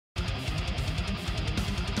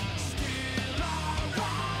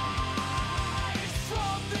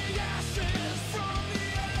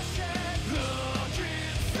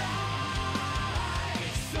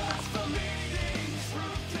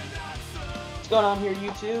going on here,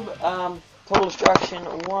 YouTube? Total Destruction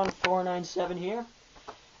 1497 here,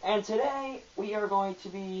 and today we are going to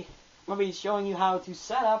be showing you how to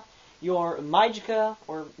set up your MyGica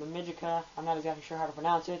or MyGica. I'm not exactly sure how to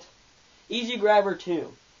pronounce it. EZGrabber2.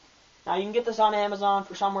 Now you can get this on Amazon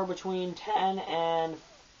for somewhere between $10 and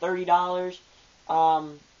 $30.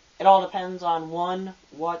 It all depends on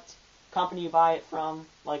what company you buy it from,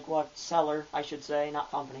 like what seller, I should say, not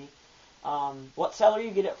company. What seller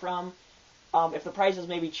you get it from. If the prices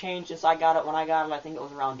maybe changed since I got it, when I got it, I think it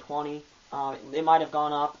was around 20. It might have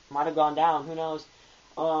gone up, might have gone down, who knows.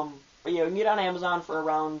 But yeah, you can get it on Amazon for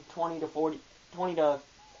around $20 to $35,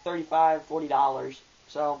 $40.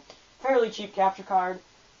 So, fairly cheap capture card.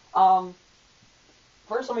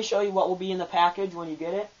 First, let me show you what will be in the package when you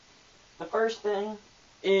get it. The first thing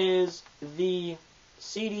is the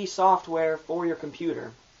CD software for your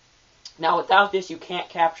computer. Now, without this, you can't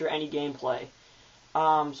capture any gameplay.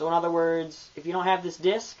 So in other words, if you don't have this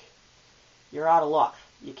disc, you're out of luck.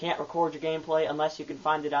 You can't record your gameplay unless you can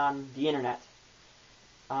find it on the internet.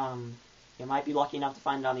 You might be lucky enough to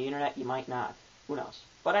find it on the internet, you might not. Who knows?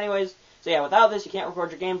 But anyways, so yeah, without this, you can't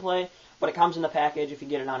record your gameplay, but it comes in the package if you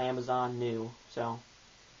get it on Amazon new. So,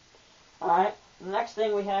 alright, the next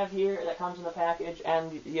thing we have here that comes in the package,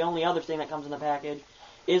 and the only other thing that comes in the package,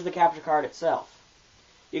 is the capture card itself.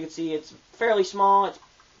 You can see it's fairly small. It's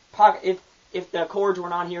pocket. If the cords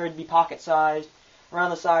weren't on here, it'd be pocket-sized, around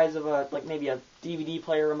the size of maybe a DVD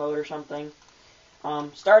player remote or something.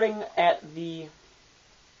 Starting at the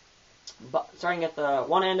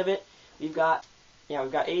one end of it, we've got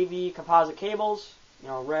AV composite cables,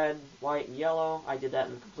 red, white, and yellow. I did that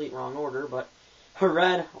in the complete wrong order, but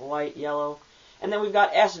red, white, yellow, and then we've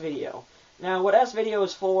got S-Video. Now, what S-Video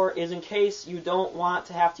is for is in case you don't want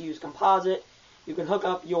to have to use composite, you can hook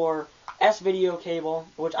up your S-Video cable,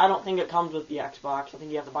 which I don't think it comes with the Xbox. I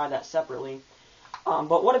think you have to buy that separately.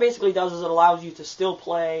 But what it basically does is it allows you to still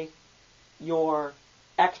play your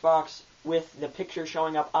Xbox with the picture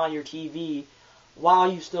showing up on your TV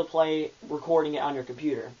while you still play recording it on your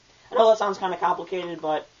computer. I know that sounds kind of complicated,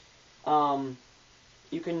 but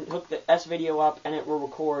you can hook the S-Video up and it will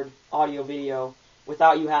record audio-video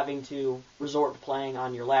without you having to resort to playing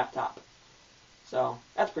on your laptop. So,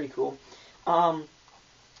 that's pretty cool.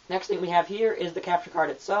 Next thing we have here is the capture card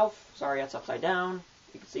itself. Sorry, that's upside down.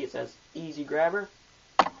 You can see it says EZGrabber.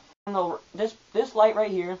 This light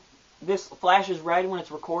right here, this flashes red when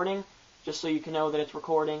it's recording, just so you can know that it's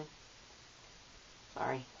recording.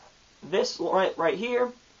 Sorry. This light right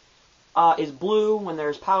here is blue when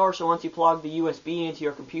there's power, so once you plug the USB into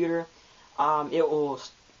your computer, it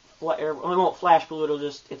won't flash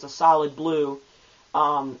blue, it's a solid blue.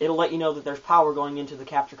 It'll let you know that there's power going into the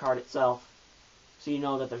capture card itself, so you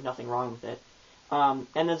know that there's nothing wrong with it.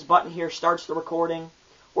 And this button here starts the recording,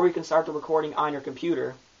 or you can start the recording on your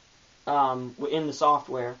computer in the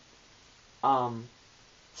software.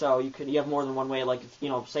 So you have more than one way. Like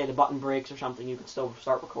if, say the button breaks or something, you can still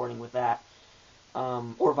start recording with that,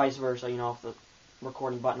 or vice versa. If the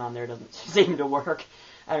recording button on there doesn't seem to work,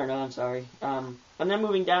 I don't know. I'm sorry. And then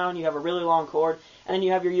moving down, you have a really long cord, and then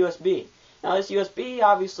you have your USB. Now this USB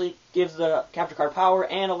obviously gives the capture card power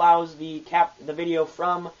and allows the video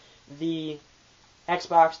from the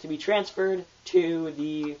Xbox to be transferred to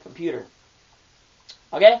the computer.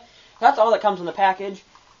 Okay? That's all that comes in the package,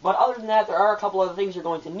 but other than that, there are a couple other things you're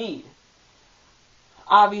going to need.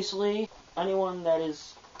 Obviously, anyone that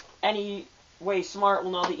is any way smart will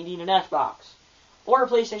know that you need an Xbox, or a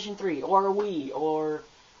PlayStation 3, or a Wii, or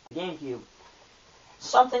a GameCube.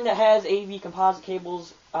 Something that has AV composite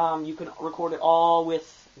cables, you can record it all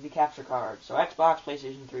with the capture card. So Xbox,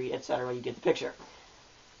 PlayStation 3, etc. You get the picture.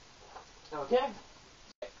 Okay.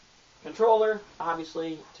 Controller,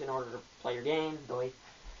 obviously, in order to play your game.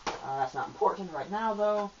 That's not important right now,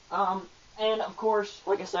 though. And, of course,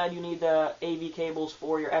 like I said, you need the AV cables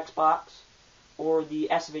for your Xbox, or the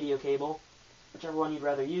S-Video cable, whichever one you'd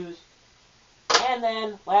rather use. And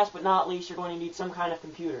then, last but not least, you're going to need some kind of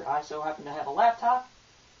computer. I so happen to have a laptop,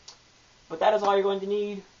 but that is all you're going to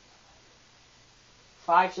need.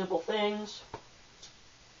 5 simple things.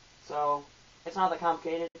 So, it's not that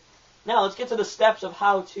complicated. Now, let's get to the steps of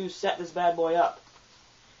how to set this bad boy up.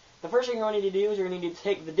 The first thing you're going to need to do is you're going to need to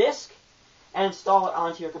take the disk and install it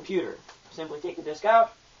onto your computer. Simply take the disk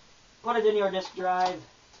out, put it in your disk drive,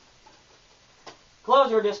 close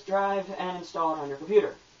your disk drive, and install it on your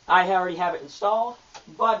computer. I already have it installed,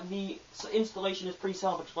 but the installation is pretty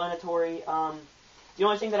self-explanatory. The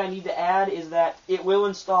only thing that I need to add is that it will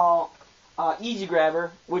install EZGrabber,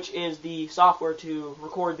 which is the software to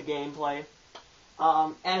record the gameplay,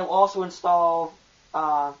 and it will also install,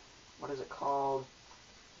 what is it called?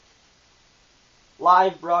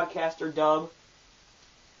 live broadcaster dub.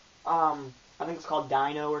 I think it's called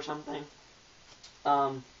Dino or something.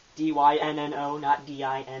 D-Y-N-N-O, not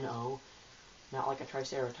D-I-N-O. Not like a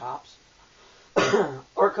Triceratops.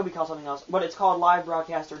 Or it could be called something else. But it's called live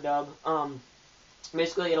broadcaster dub.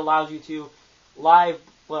 Basically, it allows you to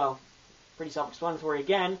pretty self-explanatory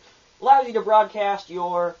again, allows you to broadcast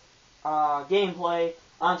your gameplay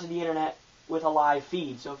onto the internet with a live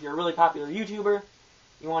feed. So if you're a really popular YouTuber,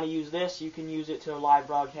 you want to use this, you can use it to live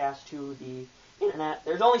broadcast to the internet.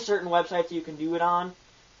 There's only certain websites you can do it on,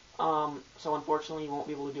 so unfortunately you won't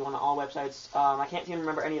be able to do it on all websites. I can't even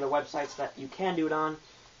remember any of the websites that you can do it on,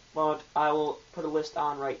 but I will put a list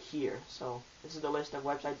on right here. So this is the list of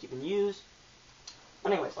websites you can use.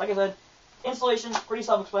 Anyways, like I said, installation, pretty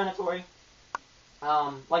self-explanatory.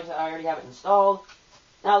 Like I said, I already have it installed.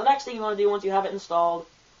 Now, the next thing you want to do once you have it installed,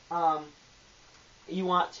 you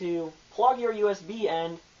want to plug your USB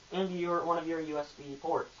end into one of your USB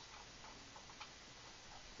ports.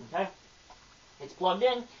 Okay? It's plugged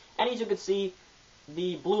in, and as you can see,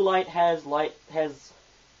 the blue light has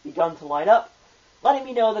begun to light up, letting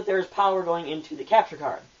me know that there is power going into the capture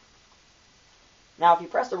card. Now, if you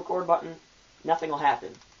press the record button, nothing will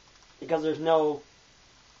happen, because there's no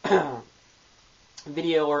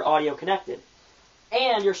video or audio connected,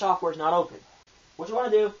 and your software is not open. What you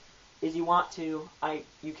want to do is you want to,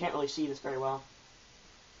 you can't really see this very well,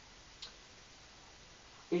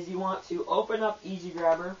 is you want to open up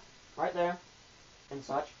EZGrabber right there and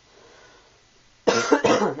such.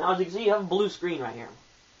 Now, as you can see, you have a blue screen right here,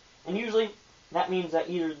 and usually that means that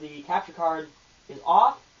either the capture card is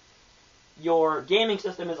off, your gaming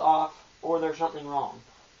system is off, or there's something wrong.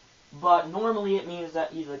 But normally it means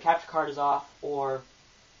that either the capture card is off or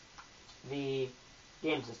the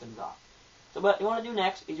game system is off. So what you want to do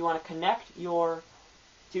next is you want to connect your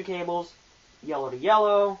two cables, yellow to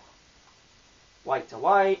yellow, white to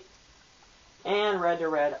white, and red to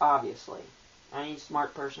red, obviously. Any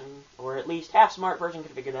smart person, or at least half smart person,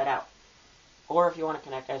 can figure that out. Or if you want to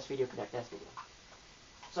connect S-Video, connect S-Video.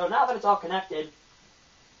 So now that it's all connected,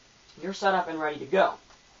 you're set up and ready to go.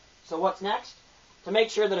 So what's next? To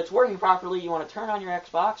make sure that it's working properly, you want to turn on your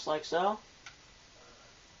Xbox, like so.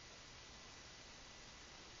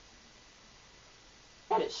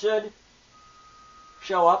 And it should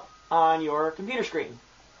show up on your computer screen.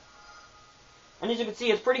 And as you can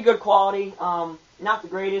see, it's pretty good quality. Not the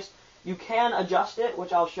greatest. You can adjust it,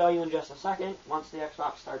 which I'll show you in just a second, once the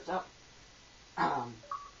Xbox starts up.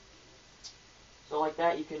 So like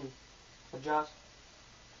that, you can adjust.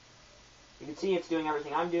 You can see it's doing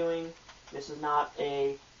everything I'm doing. This is not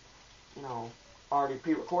a, already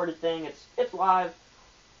pre-recorded thing. It's live.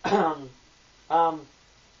 But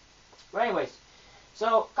anyways,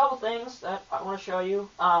 so a couple things that I want to show you.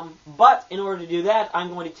 But in order to do that, I'm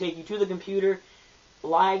going to take you to the computer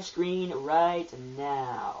live screen right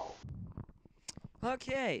now.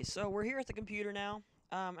 Okay, so we're here at the computer now,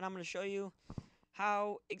 and I'm going to show you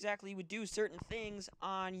how exactly you would do certain things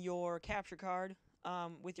on your capture card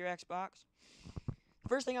with your Xbox.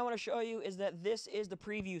 First thing I want to show you is that this is the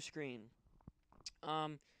preview screen.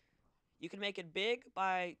 You can make it big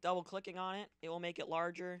by double-clicking on it. It will make it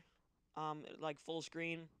larger, like full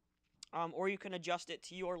screen. Or you can adjust it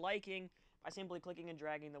to your liking by simply clicking and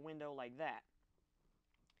dragging the window like that.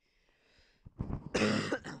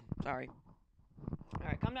 Sorry.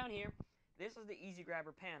 Alright, come down here. This is the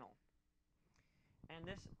EZGrabber panel. And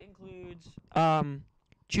this includes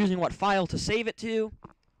choosing what file to save it to.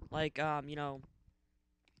 Like,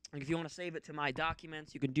 if you want to save it to my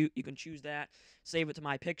documents, you can choose that. Save it to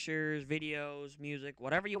my pictures, videos, music,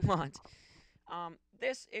 whatever you want.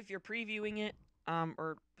 This, if you're previewing it,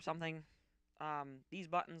 or something, these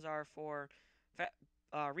buttons are for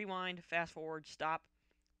rewind, fast forward, stop,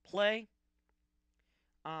 play,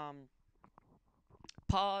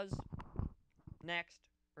 pause, next,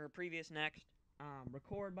 or previous next.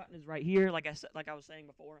 Record button is right here. Like I was saying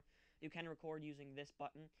before, you can record using this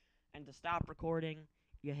button. And to stop recording,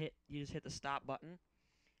 you just hit the stop button.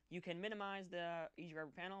 You can minimize the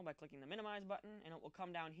EZGrabber panel by clicking the minimize button, and it will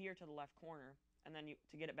come down here to the left corner. And then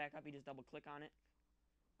to get it back up, you just double click on it.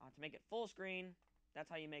 To make it full screen, that's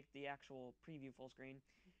how you make the actual preview full screen.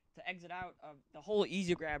 To exit out of the whole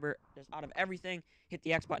EZGrabber, just out of everything, hit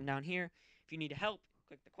the X button down here. If you need help,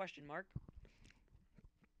 click the question mark.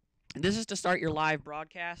 This is to start your live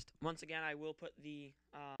broadcast. Once again, I will put the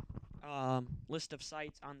list of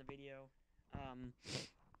sites on the video.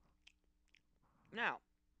 Now,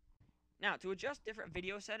 to adjust different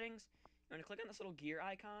video settings, you're going to click on this little gear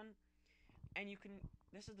icon, and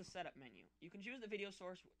this is the setup menu. You can choose the video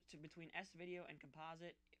source between S-Video and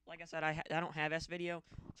composite. Like I said, I don't have S-Video,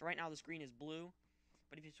 so right now the screen is blue.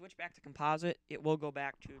 But if you switch back to composite, it will go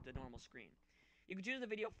back to the normal screen. You can choose the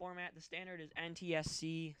video format. The standard is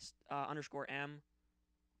NTSC _M,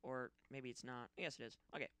 or maybe it's not. Yes, it is.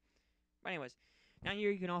 Okay. But anyways, down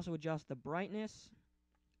here you can also adjust the brightness.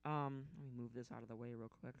 Let me move this out of the way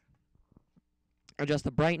real quick. Adjust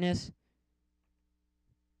the brightness.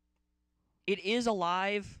 It is a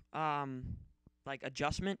live like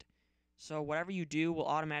adjustment, so whatever you do will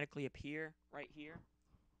automatically appear right here.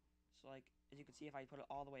 So like as you can see, if I put it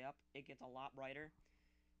all the way up, it gets a lot brighter,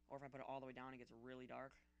 or if I put it all the way down, it gets really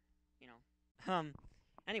dark. You know.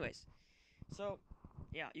 Anyways, so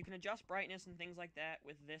yeah, you can adjust brightness and things like that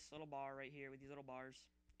with this little bar right here, with these little bars.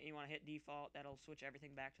 And you want to hit default, that'll switch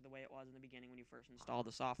everything back to the way it was in the beginning when you first installed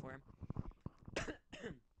the software.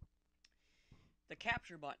 The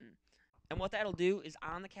capture button. And what that'll do is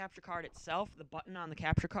on the capture card itself, the button on the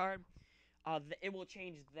capture card, it will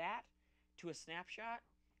change that to a snapshot,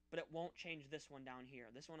 but it won't change this one down here.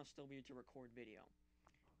 This one will still be to record video.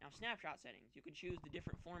 Now, snapshot settings. You can choose the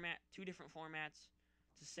different format, 2 different formats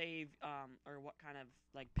to save, or what kind of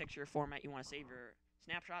like picture format you want to save your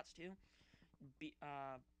snapshots to.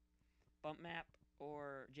 Bump map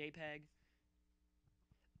or JPEG.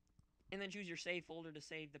 And then choose your save folder to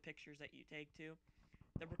save the pictures that you take to.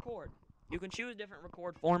 The record. You can choose different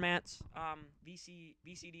record formats.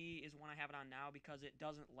 VCD is one I have it on now because it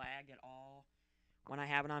doesn't lag at all when I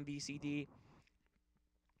have it on VCD.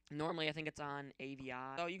 Normally, I think it's on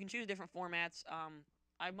AVI. So you can choose different formats.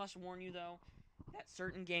 I must warn you, though, that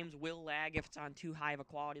certain games will lag if it's on too high of a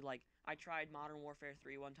quality. Like, I tried Modern Warfare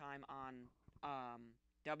 3 one time on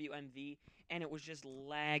WMV, and it was just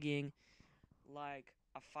lagging like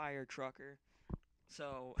a fire trucker.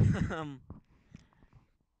 So,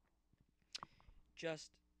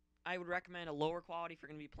 I would recommend a lower quality if you're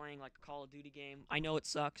going to be playing like a Call of Duty game. I know it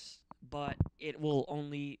sucks, but it will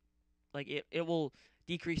only, like, it will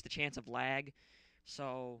decrease the chance of lag.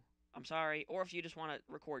 So, I'm sorry. Or if you just want to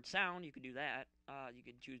record sound, you could do that. You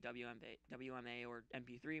could choose WMA or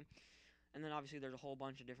MP3. And then obviously there's a whole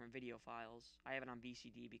bunch of different video files. I have it on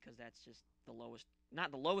VCD because that's just the lowest,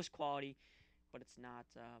 not the lowest quality, but it's not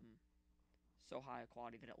so high a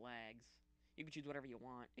quality that it lags. You can choose whatever you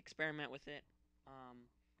want. Experiment with it.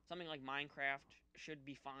 Something like Minecraft should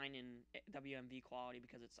be fine in WMV quality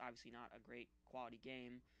because it's obviously not a great quality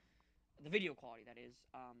game. The video quality, that is.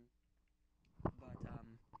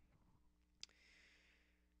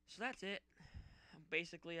 So that's it.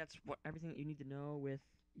 Basically, that's everything that you need to know with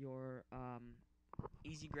your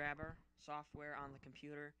EZGrabber software on the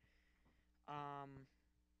computer.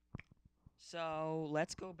 So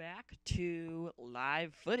let's go back to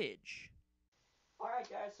live footage. Alright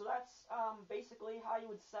guys, so that's basically how you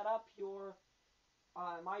would set up your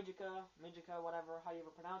MyGica, whatever, how you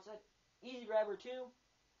ever pronounce it, EZGrabber2.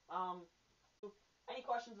 Any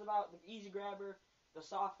questions about the EZGrabber, the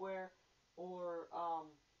software, or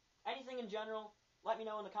anything in general, let me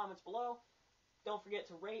know in the comments below. Don't forget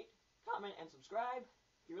to rate, comment, and subscribe.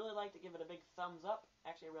 If you really like to give it a big thumbs up.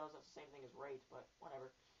 Actually, I realize that's the same thing as rate, but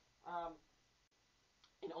whatever.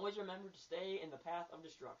 And always remember to stay in the path of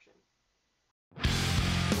destruction.